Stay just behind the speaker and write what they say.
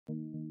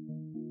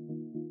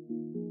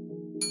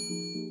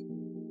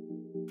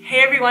Hey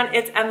everyone,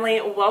 it's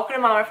Emily. Welcome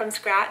to Momma from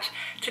Scratch.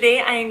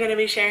 Today I am going to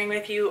be sharing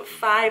with you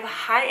 5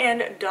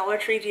 high-end Dollar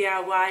Tree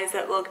DIYs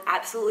that look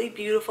absolutely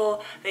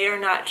beautiful. They are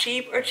not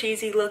cheap or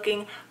cheesy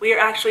looking. We are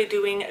actually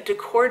doing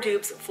decor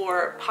dupes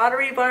for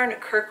Pottery Barn,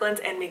 Kirkland's,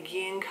 and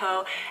Mcgee &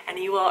 Co. And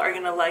you all are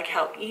going to like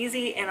how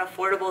easy and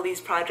affordable these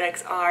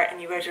projects are,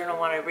 and you guys are going to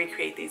want to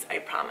recreate these, I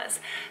promise.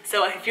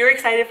 So if you're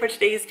excited for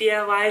today's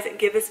DIYs,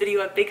 give this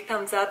video a big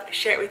thumbs up,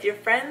 share it with your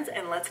friends,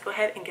 and let's go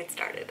ahead and get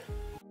started.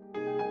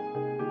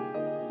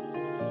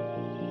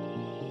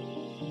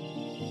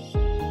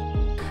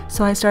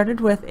 So I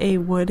started with a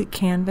wood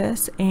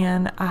canvas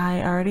and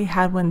I already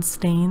had one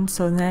stained,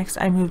 so next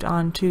I moved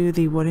on to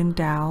the wooden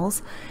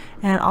dowels,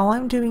 and all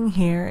I'm doing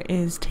here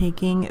is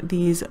taking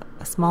these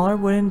smaller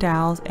wooden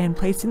dowels and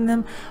placing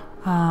them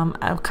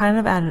kind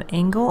of at an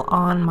angle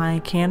on my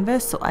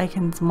canvas so I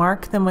can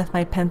mark them with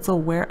my pencil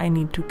where I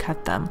need to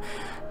cut them.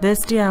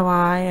 This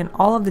DIY and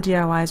all of the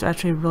DIYs are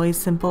actually really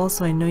simple,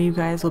 so I know you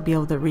guys will be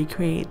able to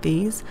recreate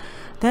these.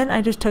 Then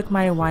I just took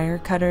my wire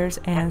cutters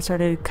and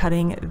started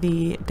cutting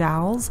the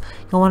dowels.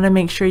 You'll want to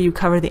make sure you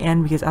cover the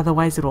end because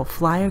otherwise it will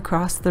fly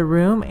across the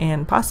room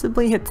and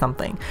possibly hit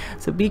something.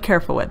 So be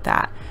careful with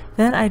that.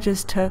 Then I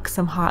just took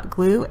some hot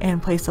glue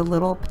and placed a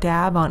little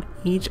dab on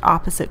each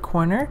opposite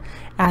corner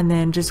and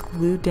then just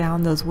glued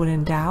down those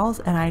wooden dowels,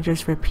 and I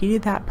just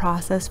repeated that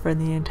process for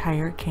the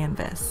entire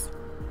canvas.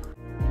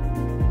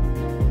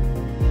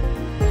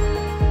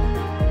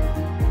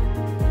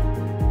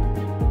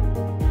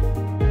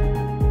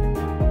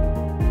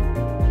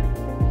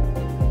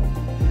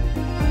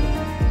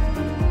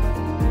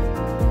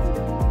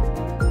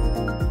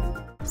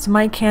 So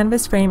my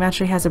canvas frame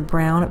actually has a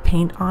brown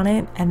paint on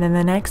it, and then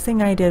the next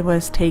thing I did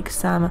was take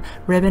some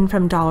ribbon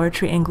from Dollar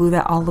Tree and glue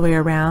that all the way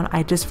around.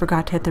 I just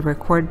forgot to hit the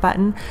record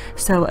button,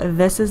 so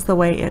this is the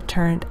way it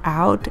turned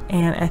out,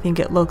 and I think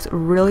it looks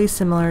really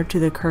similar to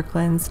the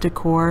Kirkland's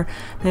decor.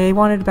 They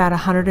wanted about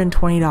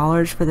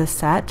 $120 for the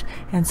set,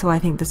 and so I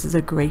think this is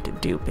a great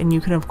dupe, and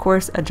you can of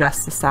course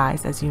adjust the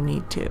size as you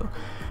need to.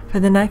 For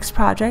the next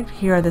project,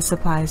 here are the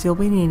supplies you'll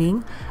be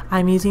needing.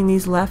 I'm using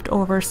these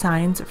leftover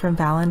signs from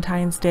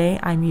Valentine's Day.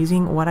 I'm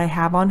using what I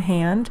have on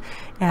hand,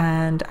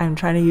 and I'm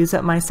trying to use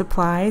up my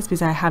supplies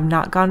because I have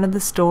not gone to the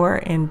store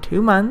in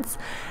 2 months,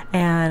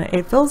 and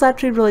it feels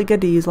actually really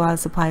good to use a lot of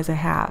supplies I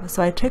have.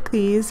 So I took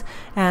these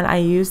and I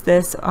used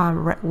this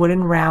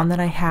wooden round that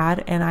I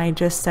had, and I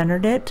just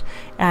centered it,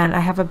 and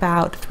I have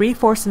about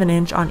 3/4 of an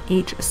inch on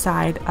each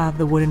side of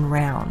the wooden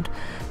round.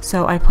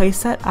 So I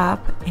placed that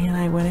up and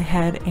I went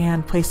ahead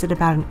and placed it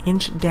about 1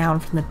 inch down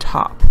from the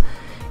top.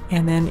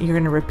 And then you're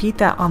going to repeat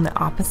that on the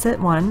opposite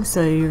one.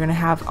 So you're going to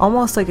have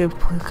almost like a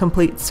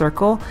complete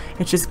circle.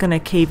 It's just going to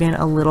cave in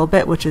a little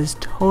bit, which is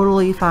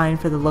totally fine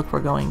for the look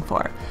we're going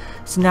for.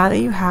 So now that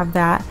you have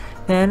that,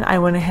 then I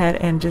went ahead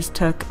and just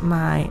took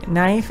my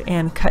knife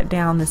and cut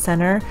down the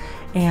center.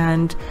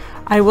 And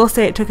I will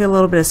say it took a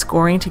little bit of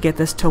scoring to get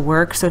this to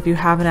work, so if you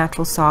have an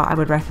actual saw I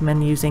would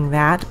recommend using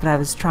that, but I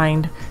was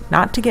trying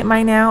not to get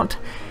mine out,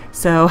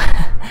 so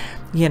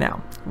you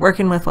know,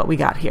 working with what we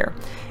got here.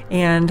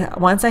 And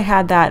once I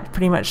had that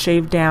pretty much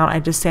shaved down, I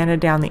just sanded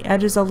down the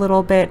edges a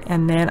little bit,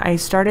 and then I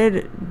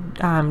started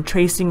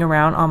tracing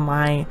around on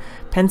my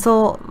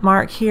pencil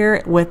mark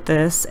here with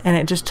this, and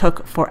it just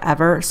took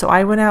forever. So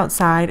I went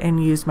outside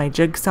and used my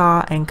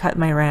jigsaw and cut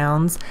my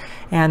rounds,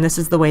 and this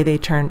is the way they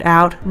turned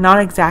out.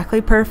 Not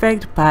exactly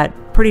perfect, but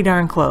pretty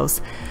darn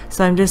close.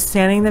 So I'm just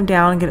sanding them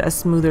down and get a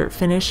smoother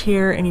finish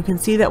here, and you can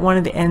see that one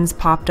of the ends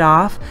popped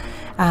off.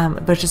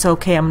 But it's just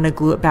okay, I'm going to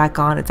glue it back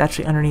on. It's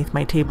actually underneath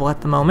my table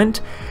at the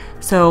moment.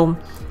 So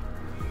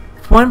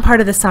one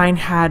part of the sign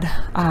had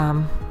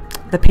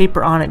the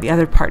paper on it, the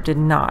other part did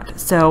not.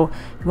 So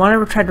you want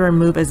to try to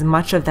remove as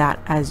much of that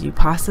as you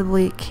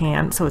possibly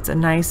can so it's a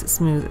nice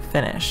smooth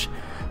finish.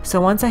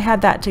 So once I had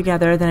that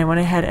together, then I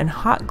went ahead and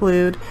hot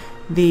glued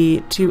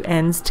the 2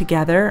 ends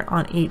together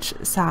on each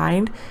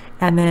side,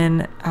 and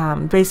then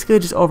basically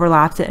just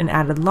overlapped it and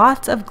added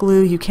lots of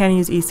glue. You can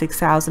use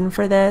E6000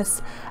 for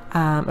this,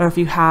 or if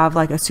you have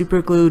like a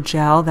super glue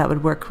gel, that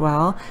would work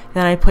well.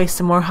 Then I placed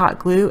some more hot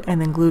glue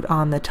and then glued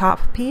on the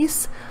top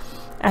piece,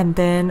 and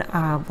then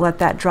let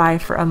that dry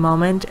for a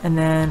moment, and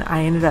then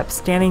I ended up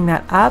standing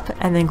that up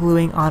and then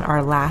gluing on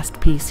our last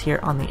piece here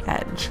on the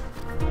edge.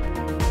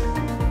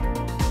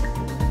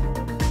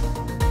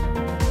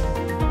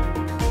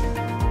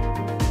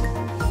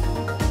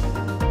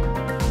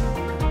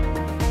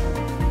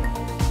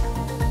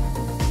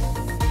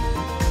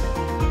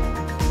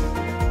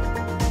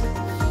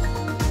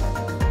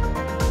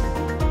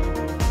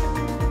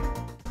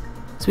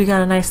 So we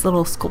got a nice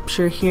little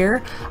sculpture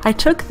here. I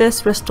took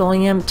this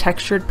Rust-Oleum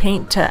textured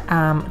paint to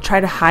try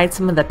to hide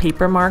some of the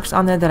paper marks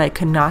on there that I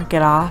could not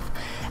get off,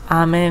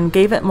 and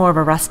gave it more of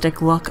a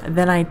rustic look.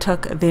 Then I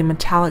took the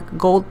metallic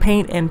gold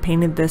paint and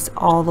painted this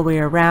all the way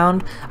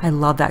around. I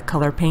love that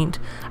color paint.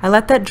 I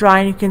let that dry,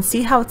 and you can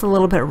see how it's a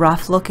little bit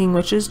rough looking,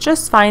 which is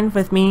just fine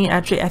with me.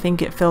 Actually, I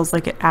think it feels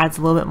like it adds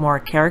a little bit more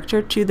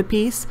character to the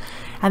piece.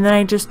 And then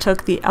I just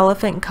took the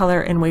elephant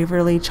color in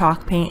Waverly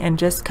chalk paint and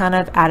just kind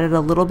of added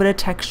a little bit of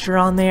texture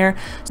on there,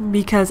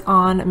 because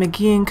on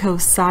Mcgee &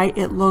 Co.'s site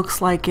it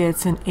looks like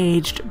it's an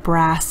aged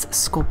brass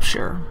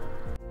sculpture.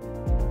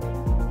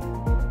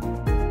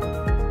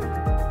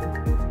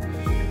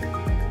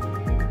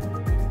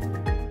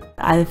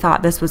 I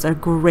thought this was a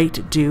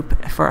great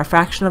dupe for a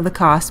fraction of the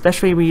cost,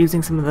 especially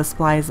reusing some of the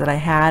supplies that I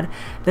had.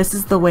 This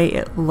is the way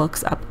it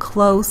looks up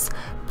close.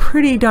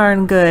 Pretty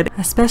darn good,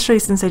 especially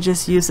since I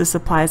just used the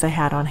supplies I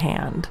had on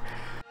hand.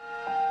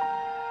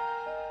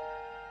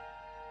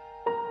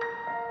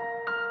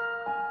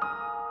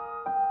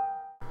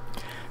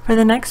 For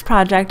the next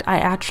project, I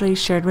actually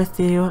shared with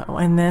you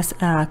in this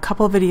a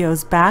couple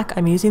videos back.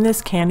 I'm using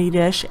this candy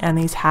dish and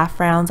these half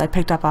rounds I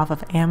picked up off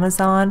of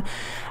Amazon,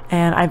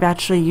 and I've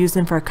actually used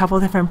them for a couple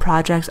different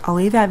projects. I'll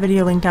leave that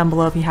video linked down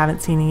below if you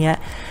haven't seen it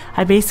yet.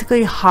 I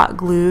basically hot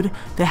glued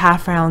the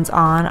half rounds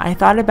on. I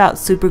thought about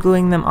super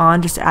gluing them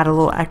on just to add a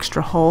little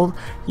extra hold.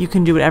 You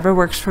can do whatever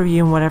works for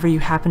you and whatever you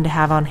happen to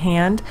have on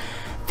hand.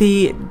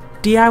 The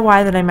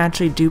DIY that I'm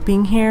actually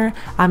duping here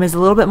is a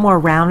little bit more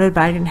rounded,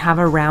 but I didn't have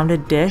a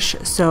rounded dish,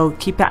 so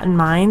keep that in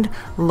mind.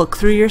 Look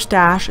through your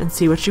stash and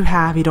see what you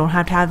have. You don't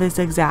have to have this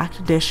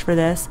exact dish for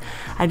this.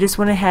 I just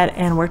went ahead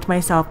and worked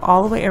myself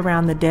all the way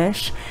around the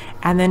dish,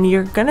 and then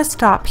you're gonna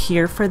stop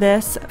here for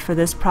this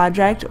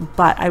project.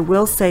 But I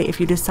will say, if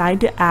you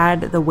decide to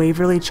add the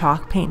Waverly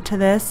chalk paint to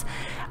this,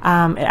 it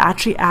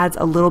actually adds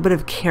a little bit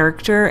of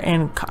character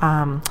and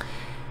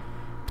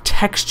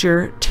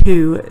texture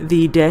to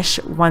the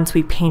dish once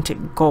we paint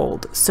it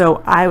gold.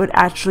 So I would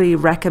actually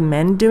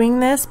recommend doing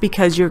this,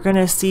 because you're going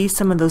to see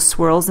some of those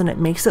swirls and it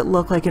makes it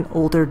look like an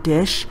older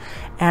dish,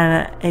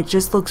 and it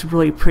just looks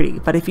really pretty.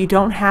 But if you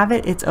don't have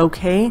it, it's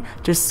okay.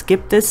 Just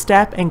skip this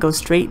step and go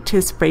straight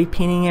to spray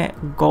painting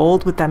it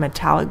gold with that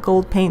metallic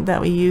gold paint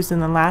that we used in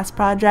the last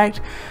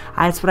project.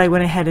 That's what I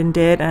went ahead and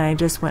did, and I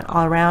just went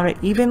all around it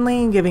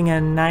evenly, giving it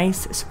a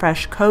nice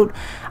fresh coat.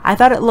 I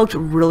thought it looked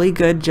really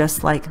good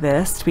just like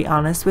this, to be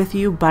honest with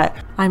you, but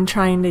I'm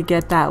trying to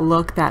get that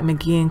look that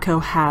Mcgee & Co.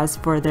 has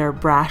for their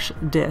brass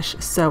dish.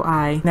 So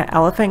that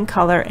elephant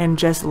color and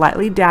just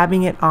lightly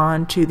dabbing it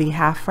onto the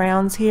half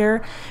rounds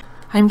here.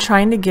 I'm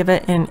trying to give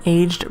it an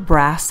aged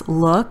brass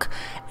look,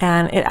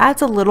 and it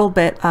adds a little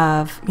bit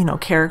of, you know,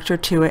 character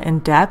to it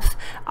and depth.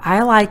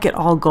 I like it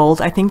all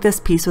gold. I think this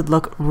piece would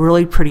look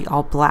really pretty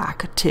all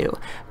black too.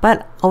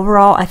 But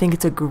overall, I think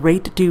it's a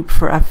great dupe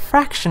for a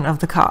fraction of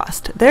the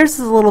cost. Theirs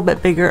is a little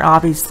bit bigger,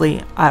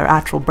 obviously, our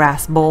actual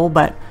brass bowl,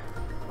 but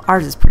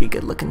ours is pretty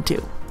good looking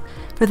too.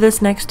 For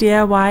this next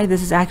DIY,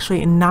 this is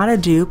actually not a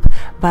dupe,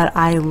 but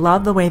I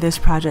love the way this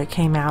project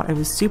came out. It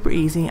was super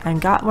easy. I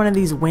got one of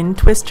these wind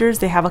twisters.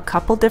 They have a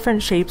couple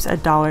different shapes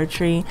at Dollar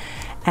Tree,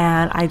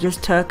 and I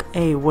just took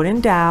a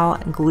wooden dowel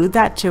and glued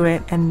that to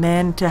it, and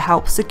then to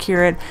help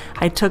secure it,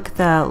 I took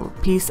the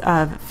piece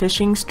of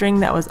fishing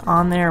string that was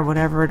on there,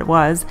 whatever it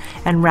was,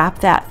 and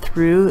wrapped that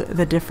through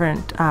the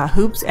different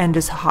hoops and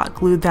just hot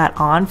glued that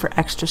on for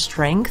extra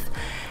strength.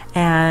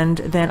 And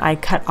then I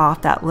cut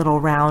off that little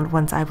round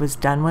once I was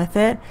done with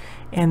it,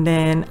 and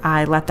then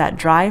I let that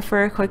dry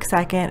for a quick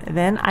second.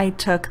 Then I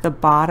took the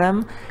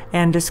bottom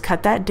and just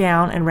cut that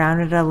down and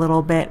rounded it a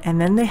little bit. And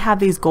then they have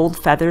these gold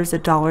feathers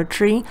at Dollar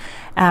Tree,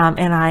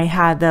 and I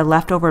had the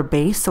leftover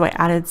base, so I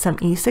added some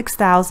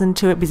E6000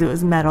 to it because it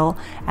was metal,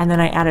 and then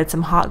I added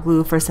some hot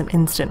glue for some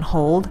instant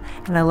hold,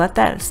 and I let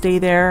that stay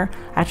there.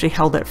 I actually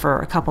held it for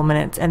a couple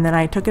minutes, and then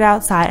I took it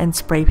outside and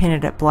spray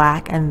painted it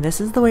black, and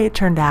this is the way it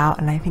turned out.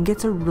 And I think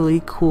it's a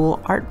really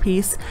cool art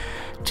piece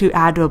to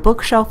add to a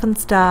bookshelf and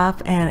stuff,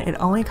 and it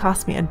only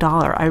cost me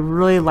 $1. I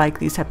really like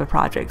these type of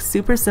projects.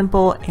 Super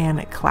simple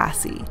and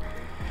classy.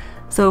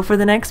 So for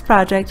the next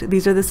project,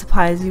 these are the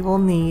supplies you will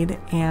need,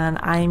 and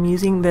I'm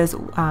using this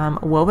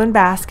woven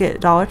basket.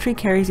 Dollar Tree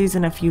carries these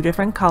in a few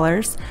different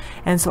colors,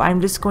 and so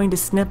I'm just going to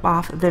snip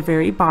off the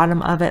very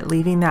bottom of it,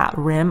 leaving that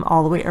rim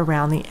all the way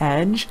around the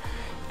edge.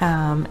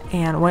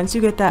 And once you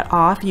get that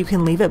off, you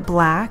can leave it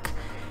black,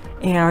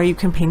 or you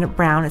can paint it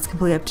brown. It's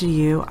completely up to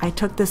you. I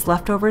took this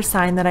leftover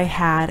sign that I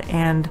had,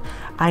 and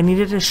I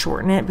needed to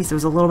shorten it because it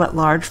was a little bit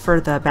large for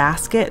the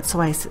basket,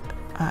 so I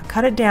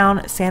cut it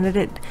down, sanded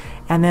it,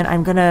 and then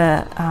I'm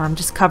gonna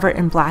just cover it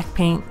in black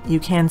paint. You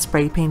can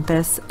spray paint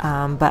this,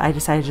 but I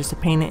decided just to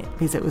paint it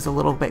because it was a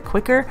little bit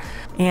quicker.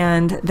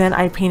 And then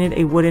I painted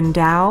a wooden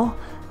dowel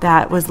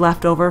that was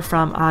left over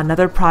from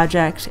another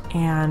project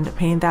and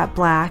painted that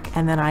black,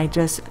 and then I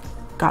just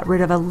got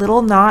rid of a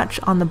little notch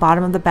on the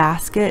bottom of the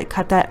basket,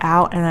 cut that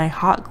out, and I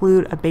hot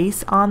glued a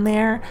base on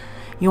there.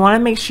 You want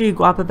to make sure you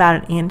go up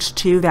about 1 inch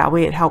too, that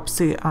way it helps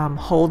to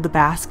hold the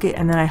basket.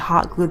 And then I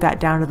hot glued that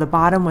down to the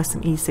bottom with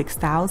some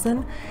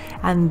E6000,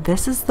 and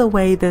this is the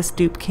way this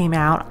dupe came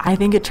out. I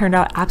think it turned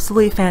out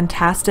absolutely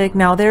fantastic.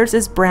 Now theirs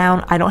is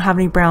brown. I don't have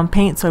any brown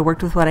paint, so I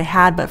worked with what I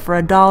had, but for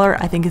 $1,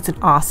 I think it's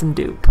an awesome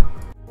dupe.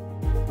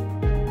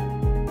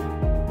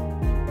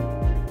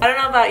 I don't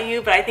know about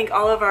you, but I think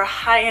all of our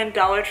high-end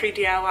Dollar Tree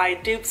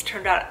DIY dupes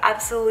turned out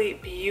absolutely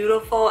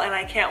beautiful, and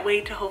I can't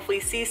wait to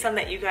hopefully see some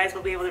that you guys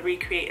will be able to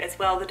recreate as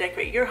well to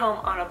decorate your home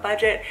on a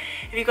budget.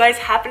 If you guys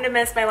happen to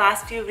miss my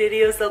last few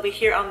videos, they'll be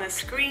here on the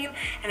screen,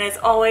 and as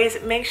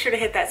always, make sure to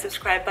hit that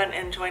subscribe button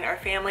and join our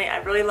family. I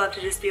really love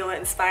to just be able to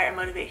inspire and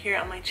motivate here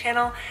on my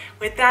channel.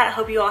 With that, I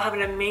hope you all have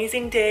an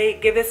amazing day.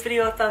 Give this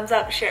video a thumbs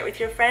up, share it with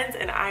your friends,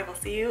 and I will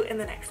see you in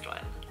the next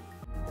one.